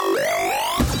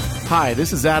Hi,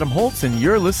 this is Adam Holtz, and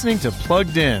you're listening to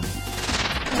Plugged In.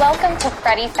 Welcome to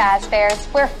Freddy Fazbear's,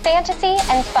 where fantasy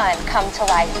and fun come to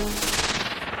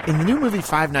life. In the new movie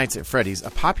Five Nights at Freddy's, a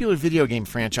popular video game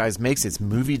franchise makes its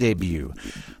movie debut.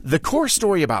 The core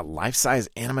story about life-size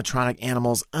animatronic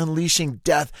animals unleashing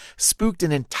death spooked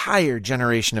an entire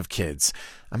generation of kids.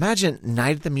 Imagine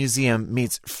Night at the Museum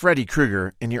meets Freddy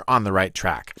Krueger, and you're on the right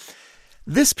track.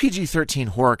 This PG-13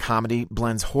 horror comedy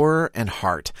blends horror and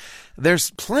heart. There's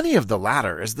plenty of the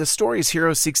latter as the story's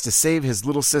hero seeks to save his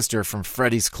little sister from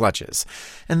Freddy's clutches.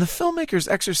 And the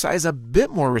filmmakers exercise a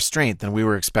bit more restraint than we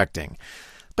were expecting.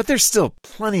 But there's still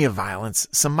plenty of violence,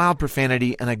 some mild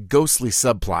profanity, and a ghostly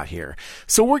subplot here.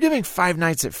 So we're giving Five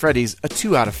Nights at Freddy's a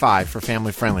 2 out of 5 for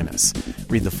family friendliness.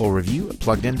 Read the full review at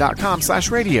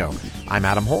pluggedin.com/radio. I'm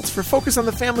Adam Holtz for Focus on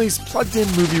the Family's Plugged In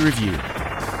Movie Review.